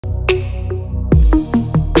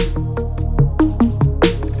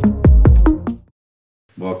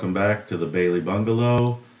welcome back to the Bailey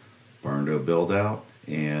Bungalow Barndominium build out,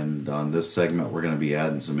 and on this segment we're going to be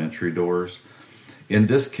adding some entry doors. In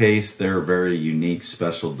this case, they're very unique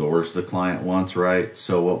special doors the client wants, right?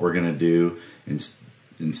 So what we're going to do,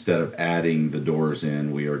 instead of adding the doors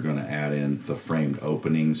in, we are going to add in the framed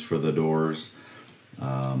openings for the doors.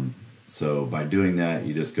 So by doing that,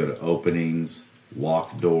 you just go to openings,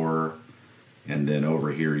 walk door, and then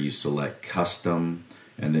over here you select custom,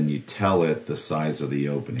 and then you tell it the size of the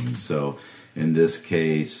opening. So in this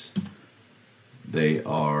case, they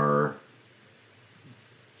are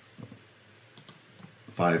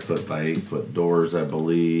 5 foot by 8 foot doors, I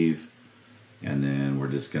believe. And then we're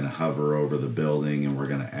just going to hover over the building and we're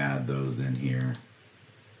going to add those in here.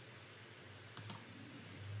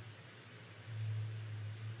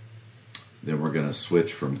 Then we're going to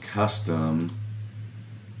switch from custom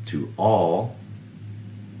to all,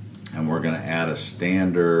 and we're going to add a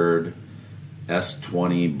standard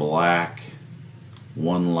S20 black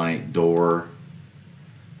one light door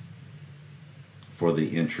for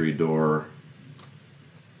the entry door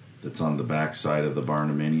that's on the back side of the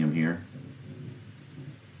Barndominium here.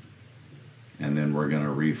 And then we're going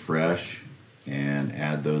to refresh and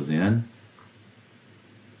add those in.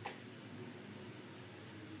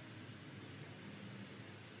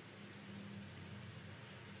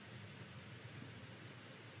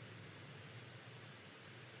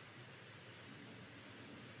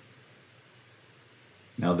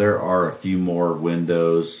 Now there are a few more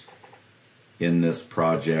windows in this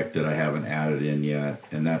project that I haven't added in yet,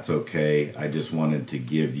 and that's okay. I just wanted to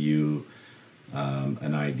give you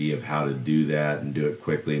an idea of how to do that and do it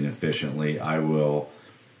quickly and efficiently. I will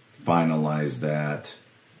finalize that,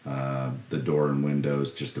 the door and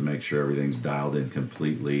windows, just to make sure everything's dialed in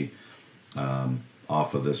completely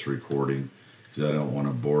off of this recording, because I don't want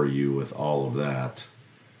to bore you with all of that.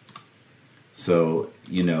 So,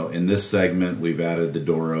 you know, in this segment, we've added the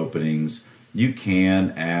door openings. You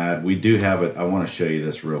can add, we do have it, I want to show you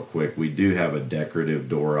this real quick. We do have a decorative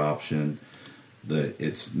door option.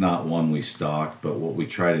 It's not one we stock, but what we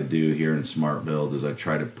try to do here in SmartBuild is I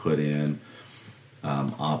try to put in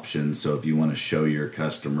options. So if you want to show your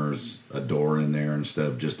customers a door in there instead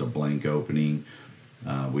of just a blank opening,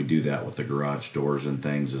 we do that with the garage doors and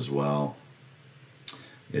things as well.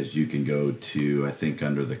 Is you can go to, I think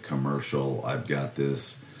under the commercial, I've got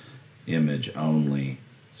this image only.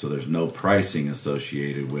 So there's no pricing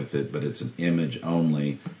associated with it, but it's an image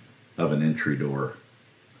only of an entry door.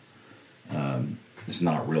 It's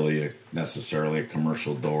not really necessarily a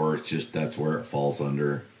commercial door, it's just that's where it falls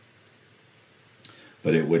under.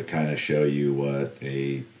 But it would kind of show you what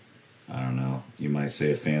a, I don't know, you might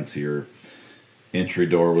say a fancier entry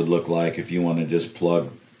door would look like if you want to just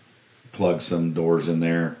plug some doors in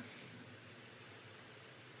there.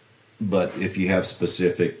 But if you have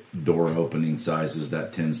specific door opening sizes,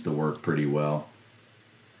 that tends to work pretty well.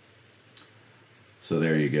 So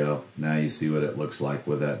there you go. Now you see what it looks like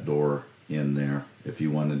with that door in there. If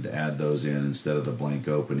you wanted to add those in instead of the blank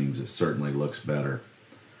openings, it certainly looks better.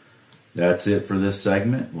 That's it for this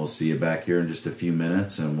segment. We'll see you back here in just a few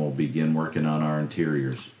minutes, and we'll begin working on our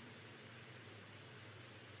interiors.